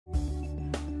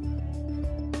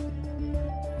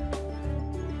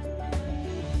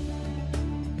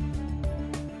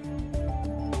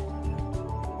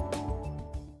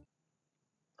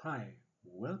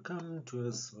Welcome to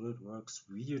a Solidworks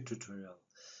video tutorial.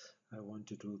 I want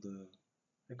to do the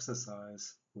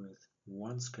exercise with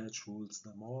one sketch rules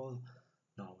them all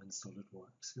now in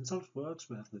Solidworks. In Solidworks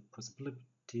we have the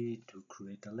possibility to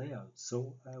create a layout,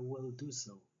 so I will do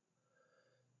so.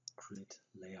 Create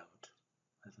layout.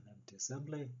 I have an empty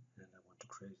assembly and I want to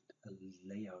create a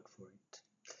layout for it.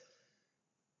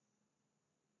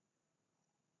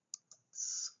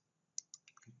 Let's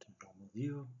get to normal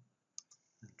view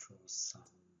and draw some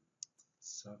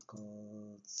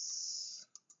circles.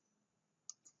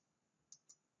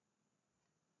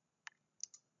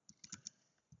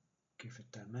 Give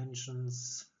it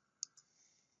dimensions,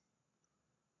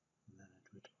 and then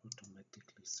it would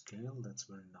automatically scale. That's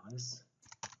very nice.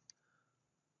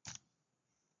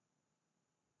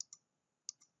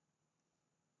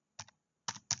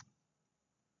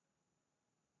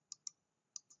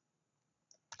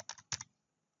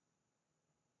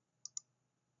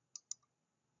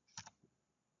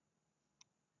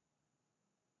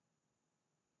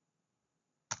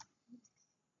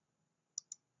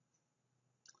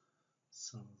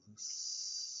 So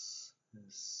this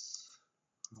is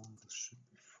wrong, this should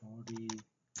be 40,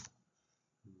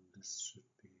 and this should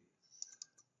be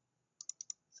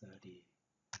 30.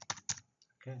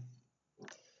 Okay,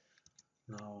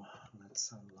 now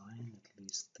let's align at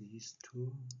least these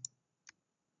two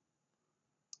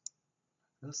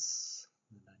like this.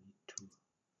 Then I need two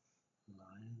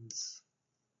lines.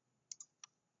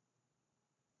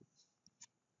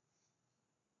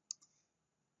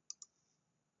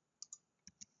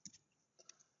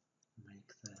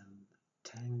 Make them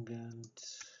tangent.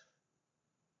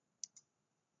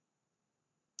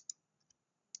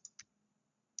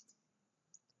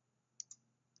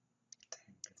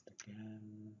 Tangent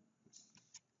again.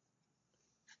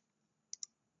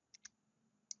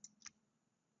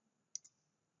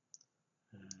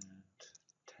 And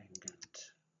tangent.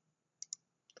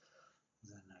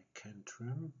 Then I can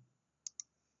trim.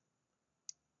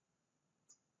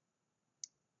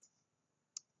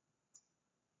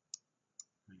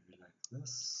 Maybe like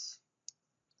this.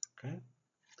 Okay,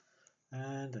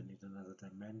 and I need another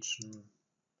dimension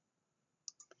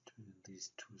between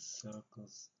these two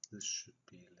circles. This should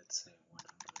be, let's say, 100.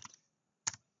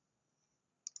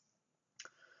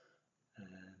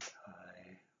 And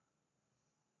I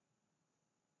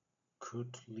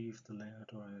could leave the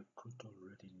layout, or I could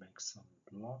already make some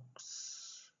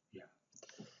blocks. Yeah,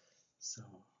 so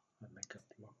I make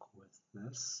a block with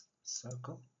this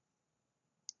circle,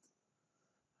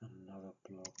 another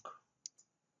block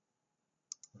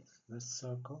with this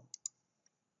circle,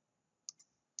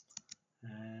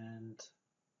 and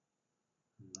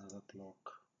another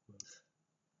block with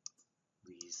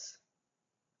these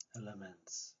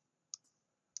elements.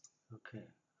 Okay,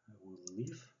 I will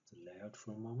leave the layout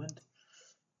for a moment,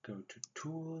 go to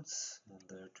tools, and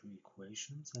there are two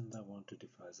equations, and I want to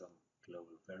define some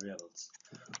global variables.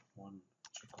 One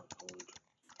which I call hold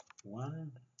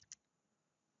 1,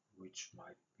 which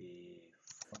might be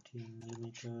 14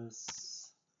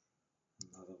 millimeters,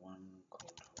 another one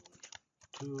called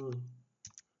hold 2,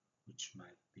 which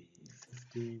might be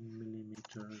 15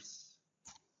 millimeters,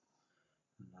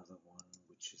 another one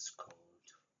which is called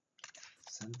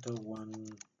center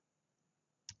 1,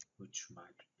 which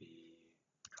might be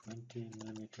 20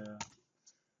 millimeter,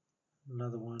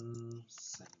 another one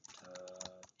center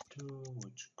 2,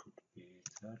 which could be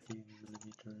 30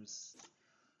 millimeters,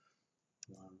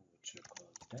 one which I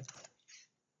call depth.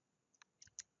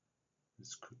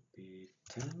 This could be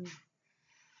 10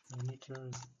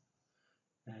 millimeters,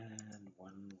 and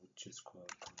one which is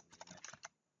called connector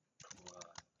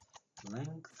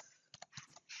length,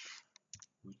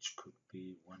 which could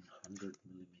be 100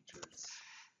 millimeters.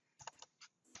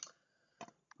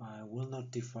 I will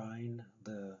not define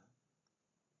the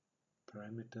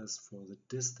parameters for the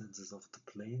distances of the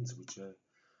planes which I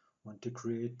want to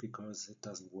create, because it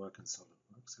doesn't work in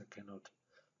Solidworks. I cannot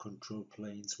control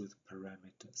planes with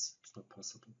parameters. It's not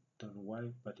possible. Don't know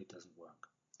why, but it doesn't work.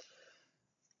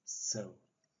 So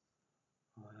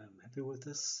I'm happy with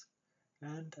this,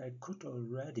 and I could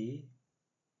already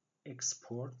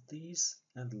export these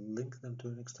and link them to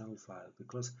an external file,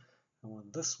 because I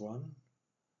want this one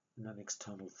in an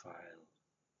external file.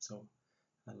 So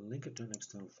I'll link it to an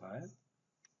external file.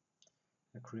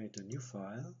 I create a new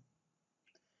file,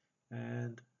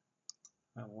 and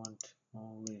I want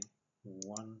only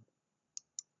one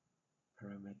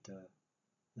parameter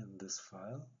in this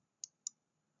file.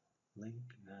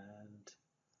 Link and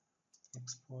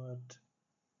export.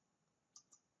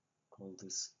 Call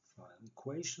this file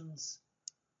equations,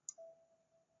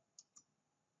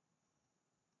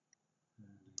 and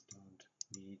I don't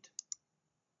need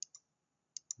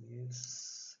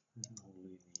this. I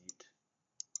only need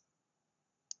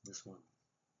this one.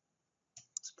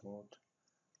 Export.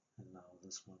 And now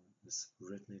this one is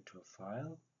written into a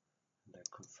file, and I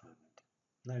confirm it.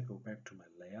 Now I go back to my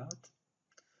layout,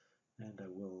 and I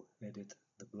will edit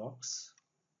the blocks.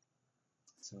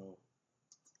 So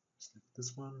select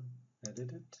this one,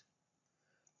 edit it,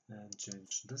 and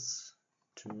change this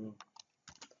to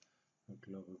a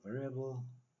global variable.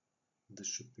 This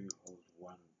should be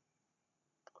hold1.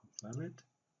 Confirm it.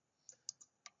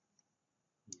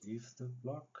 Leave the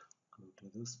block, go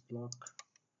to this block,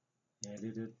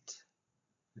 edit it,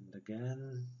 and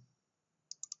again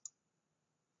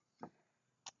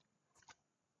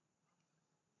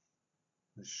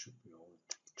this should be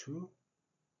hold2,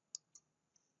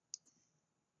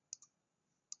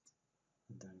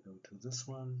 and then go to this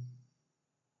one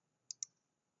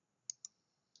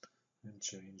and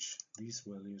change these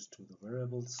values to the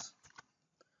variables.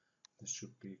 This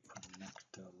should be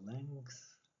connector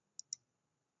length.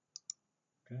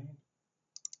 Okay,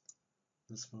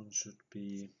 this one should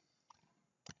be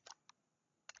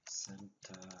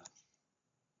center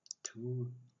 2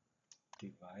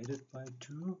 divided by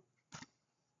 2.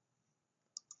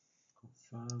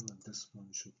 Confirm, and this one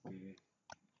should be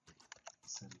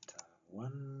center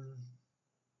 1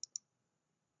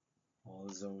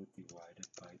 also divided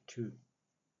by 2.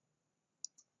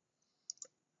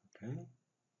 Okay,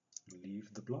 leave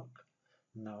the block.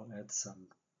 Now add some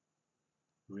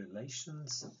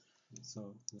relations.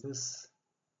 So this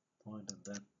point and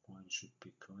that point should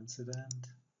be coincident,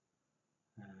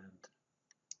 and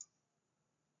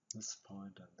this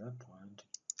point and that point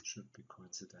should be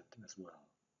coincident as well.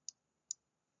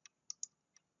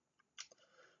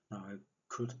 Now I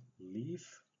could leave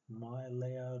my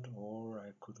layout, or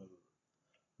I could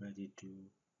already do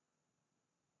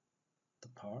the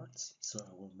parts. So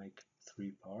I will make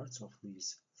 3 parts of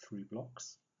these 3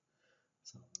 blocks.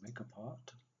 So make a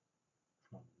part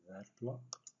from that block,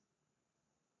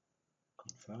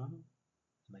 confirm,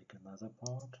 make another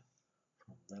part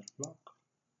from that block,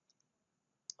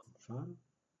 confirm,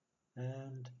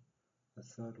 and the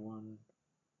third one,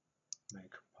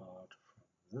 make a part from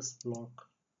this block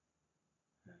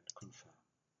and confirm.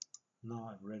 Now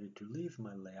I'm ready to leave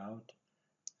my layout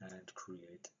and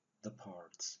create the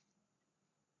parts.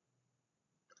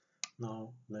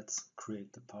 Now let's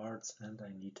create the parts, and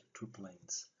I need 2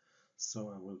 planes.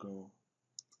 So I will go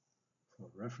for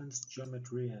reference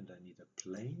geometry, and I need a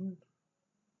plane,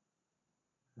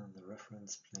 and the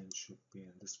reference plane should be,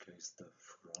 in this case, the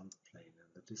front plane, and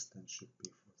the distance should be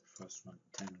for the first one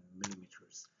 10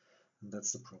 millimeters. And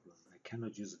that's the problem. I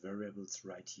cannot use variables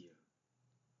right here.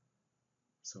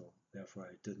 So therefore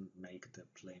I didn't make the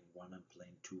plane 1 and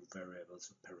plane 2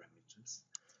 variables or parameters.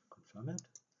 Confirm it.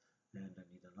 And I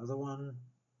need another one,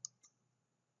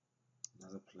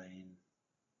 another plane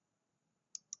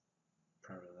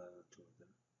parallel to the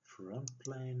front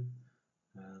plane,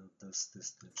 and this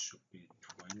distance should be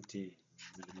 20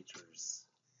 millimeters,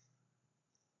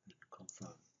 and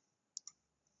confirm.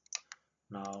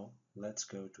 Now let's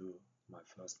go to my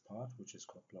first part, which is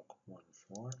called block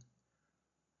 1-4,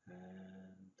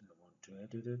 and I want to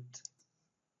edit it.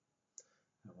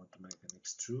 I want to make an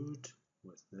extrude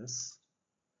with this,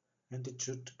 and it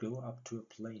should go up to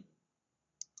a plane.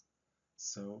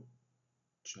 So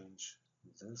change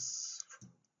this from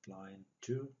line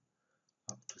 2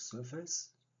 up to surface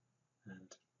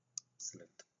and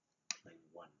select plane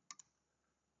 1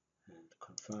 and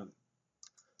confirm.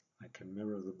 I can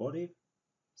mirror the body,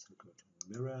 so go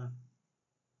to mirror,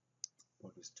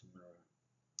 bodies to mirror,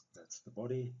 that's the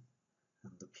body,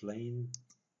 and the plane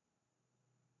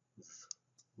with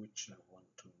which I want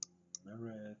to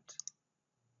mirror it,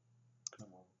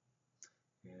 come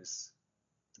on, is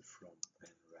the front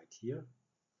plane right here,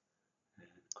 and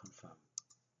confirm.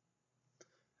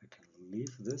 I can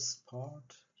leave this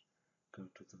part, go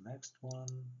to the next one,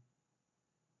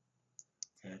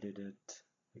 edit it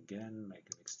again, make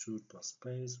an extrude plus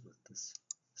space with this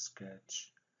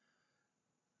sketch,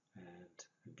 and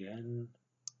again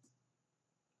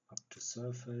up to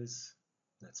surface,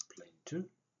 that's plane 2,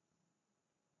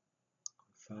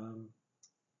 confirm,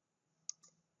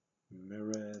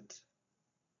 mirror it,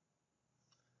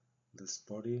 this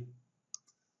body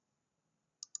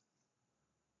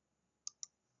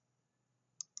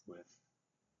with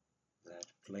that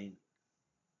plane,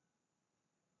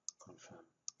 confirm.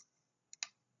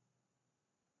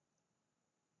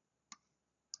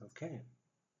 Okay,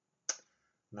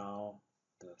 now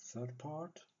the third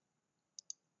part,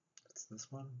 that's this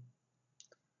one,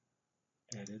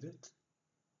 edit it,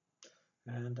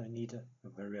 and I need a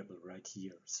variable right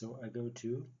here. So I go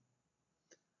to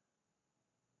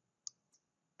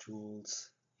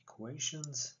Tools,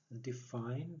 Equations, and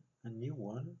define a new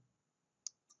one,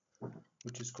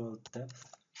 which is called depth.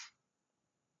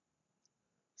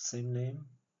 Same name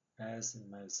as in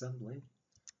my assembly,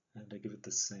 and I give it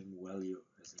the same value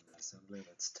as in the assembly,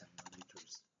 that's 10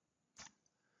 millimeters.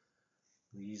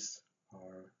 These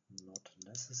are not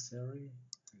necessary,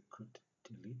 I could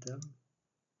delete them.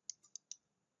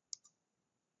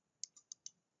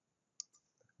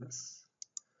 Like this.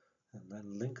 And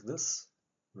then link this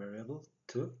variable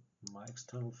to my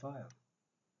external file.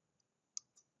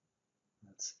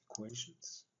 That's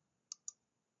equations.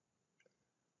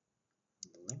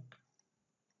 And the link.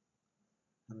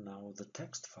 And now the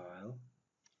text file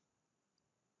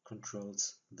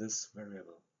controls this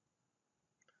variable.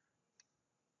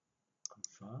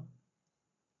 Confirm.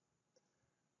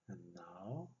 And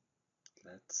now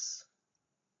let's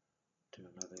do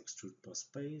another extrude boss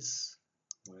base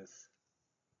with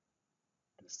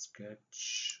the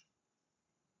sketch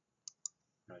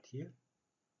right here.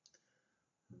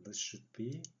 And this should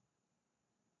be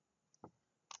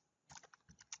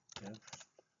depth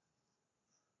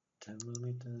 10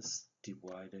 millimeters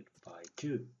divided by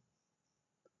 2.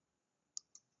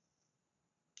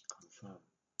 Confirm.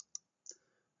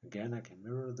 Again, I can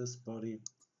mirror this body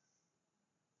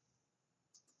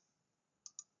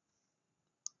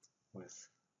with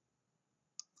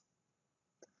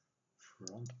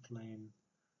front plane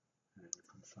and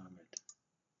confirm it.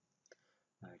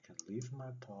 I can leave my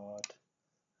part,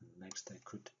 and next I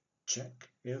could check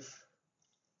if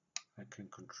I can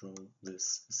control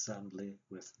this assembly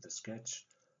with the sketch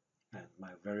and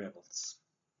my variables.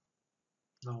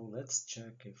 Now let's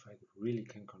check if I really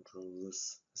can control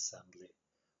this assembly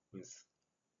with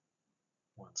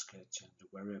one sketch and the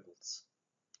variables.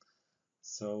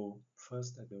 So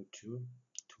first I go to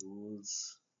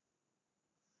Tools,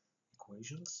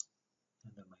 Equations,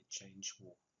 and I might change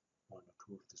one or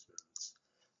two of these variables.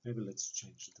 Maybe let's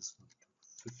change this one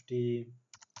to 50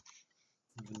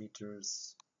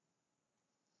 millimeters.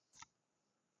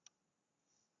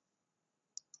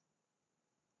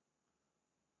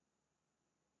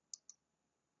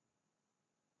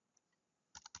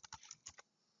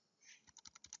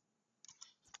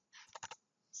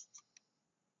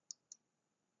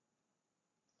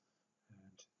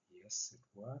 And yes, it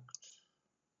worked.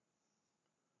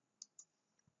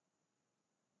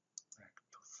 Back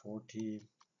to 40.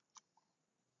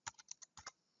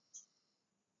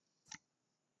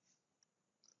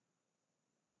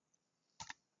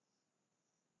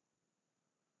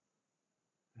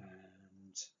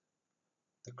 And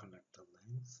the connector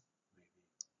length, maybe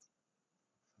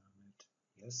confirm it,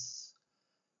 yes,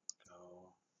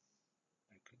 go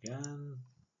back again,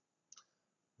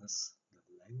 this, the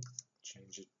length,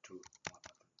 change it to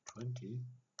 120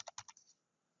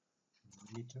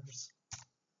 millimeters,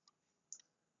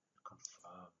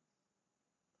 confirm.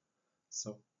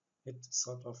 So it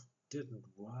sort of didn't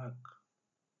work,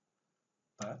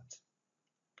 but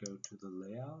go to the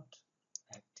layout,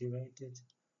 activate it,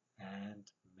 and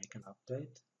make an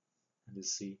update, and you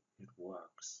see it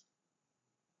works.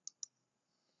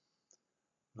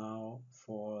 Now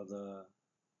for the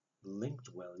linked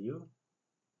value,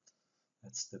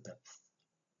 that's the depth.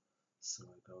 So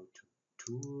I go to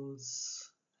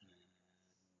Tools and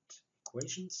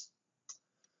Equations,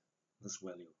 this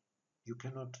value. You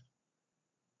cannot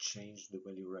change the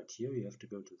value right here, you have to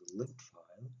go to the linked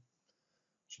file,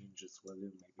 change this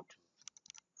value maybe to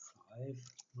 5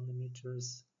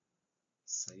 millimeters,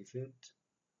 save it,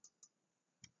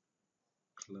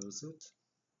 close it.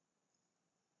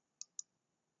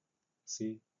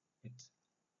 See, it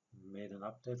made an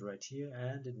update right here,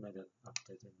 and it made an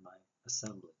update in my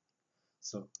assembly.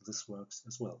 So this works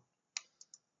as well.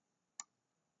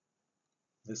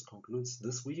 This concludes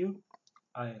this video.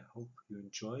 I hope you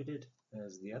enjoyed it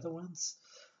as the other ones,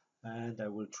 and I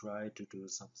will try to do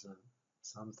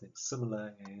something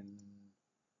similar in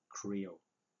Creo.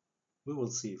 We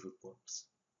will see if it works.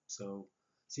 So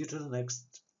see you to the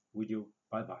next video.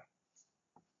 Bye bye.